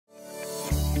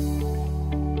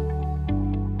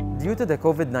Due to the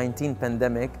COVID-19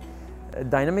 pandemic,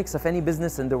 dynamics of any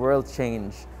business in the world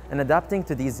change, and adapting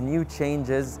to these new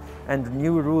changes and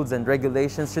new rules and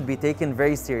regulations should be taken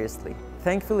very seriously.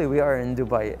 Thankfully, we are in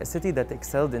Dubai, a city that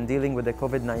excelled in dealing with the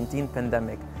COVID-19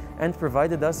 pandemic and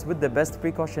provided us with the best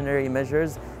precautionary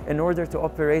measures in order to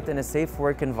operate in a safe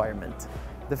work environment.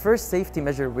 The first safety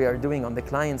measure we are doing on the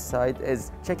client side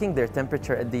is checking their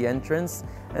temperature at the entrance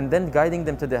and then guiding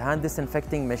them to the hand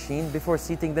disinfecting machine before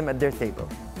seating them at their table.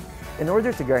 In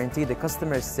order to guarantee the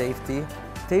customer's safety,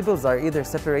 tables are either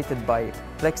separated by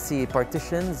plexi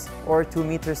partitions or 2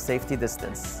 meters safety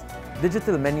distance.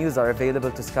 Digital menus are available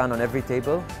to scan on every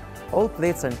table. All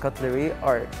plates and cutlery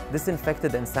are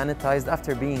disinfected and sanitized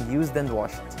after being used and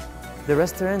washed. The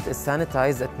restaurant is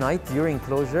sanitized at night during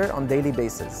closure on daily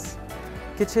basis.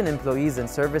 Kitchen employees and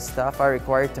service staff are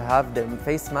required to have their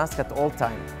face mask at all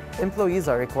times. Employees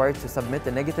are required to submit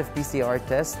a negative PCR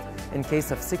test in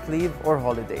case of sick leave or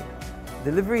holiday.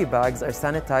 Delivery bags are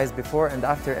sanitized before and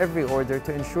after every order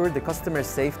to ensure the customer's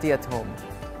safety at home.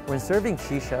 When serving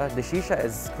shisha, the shisha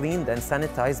is cleaned and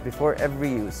sanitized before every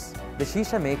use. The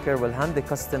shisha maker will hand the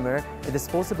customer a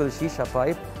disposable shisha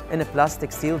pipe in a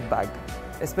plastic sealed bag.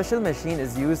 A special machine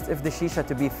is used if the shisha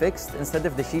to be fixed instead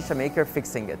of the shisha maker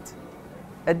fixing it.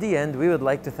 At the end, we would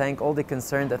like to thank all the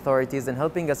concerned authorities in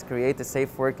helping us create a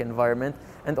safe work environment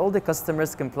and all the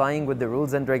customers complying with the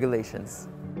rules and regulations.